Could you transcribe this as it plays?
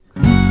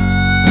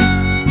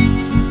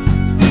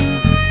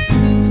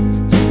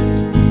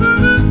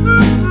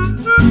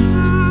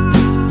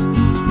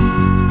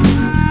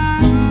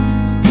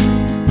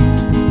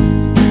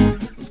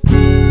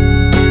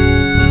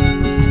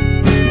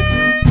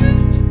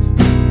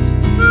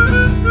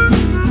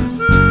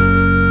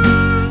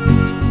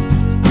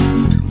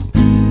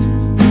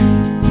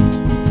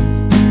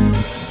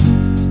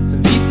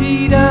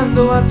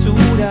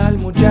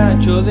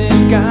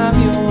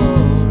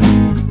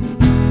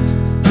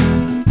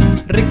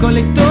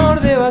Recolector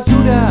de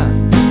basura,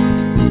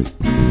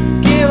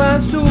 qué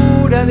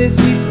basura de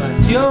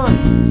situación,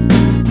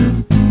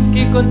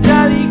 qué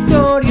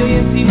contradictorio y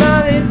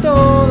encima de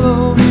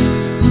todo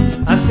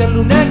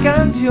hacerle una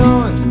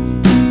canción.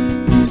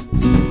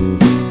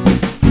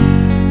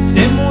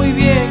 Sé muy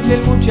bien que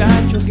el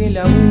muchacho que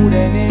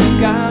labura en el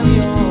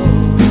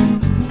camión,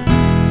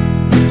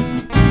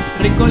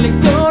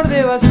 recolector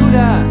de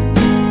basura,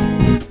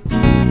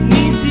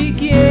 ni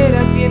siquiera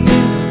tiene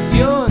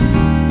noción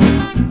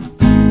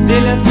de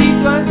la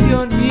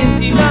situación y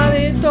encima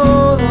de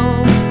todo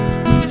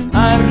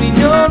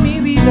arruinó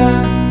mi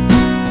vida.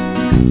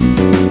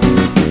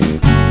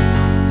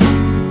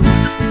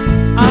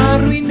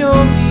 Arruinó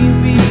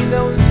mi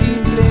vida un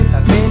simple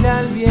papel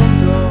al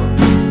viento.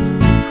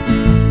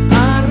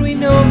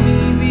 Arruinó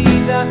mi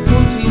vida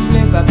un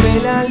simple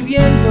papel al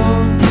viento.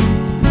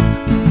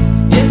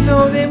 Y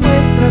eso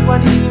demuestra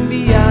cuán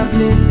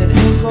inviable ser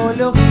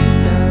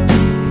ecologista.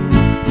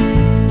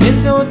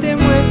 Eso te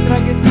muestra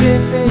que es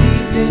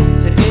preferible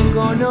ser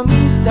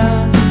economista.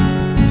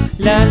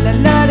 La la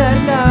la la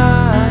la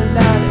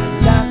la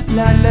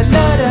la la la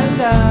la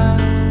la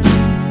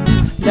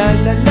la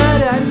la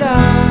la la.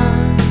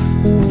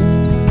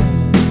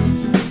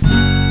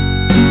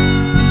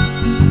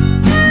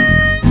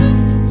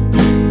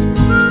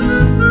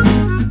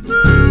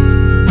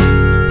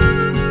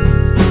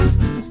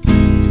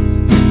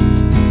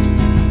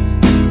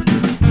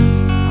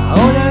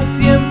 Ahora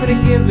siempre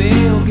que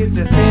veo que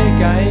se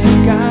acerca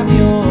el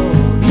camión,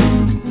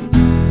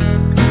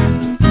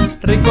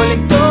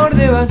 recolector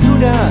de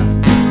basura,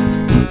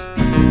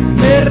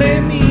 me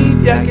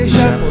remite a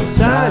aquella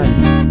postal.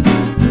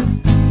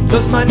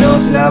 2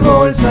 manos, la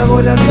bolsa,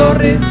 volando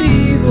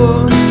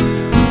residuos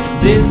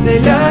desde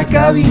la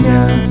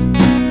cabina.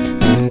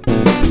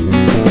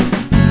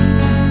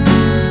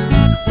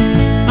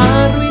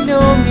 Arruinó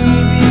mi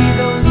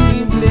vida un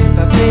simple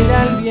papel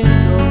al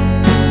viento.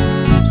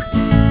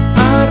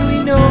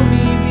 Arruinó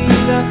mi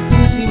vida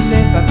un simple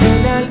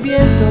papel al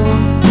viento.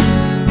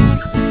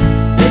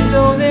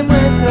 Eso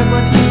demuestra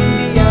cuán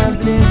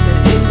inviable ser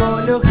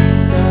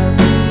ecologista.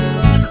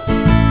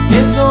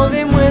 Eso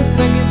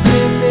demuestra que es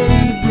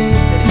preferible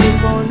ser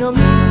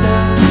economista.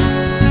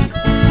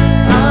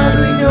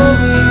 Arruinó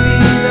mi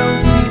vida un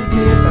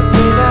simple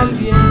papel al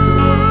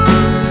viento.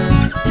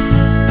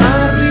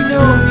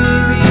 Arruinó mi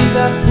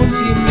vida un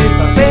simple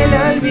papel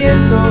al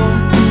viento.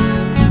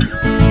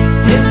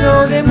 Eso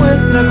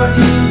demuestra cuán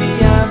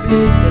inviable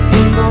ser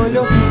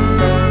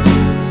ecologista.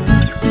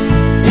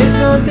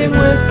 Eso te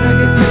muestra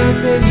que es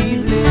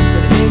preferible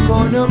ser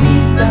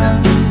economista.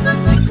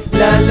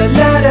 La la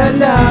la la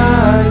la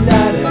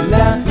la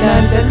la la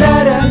la la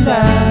la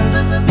la.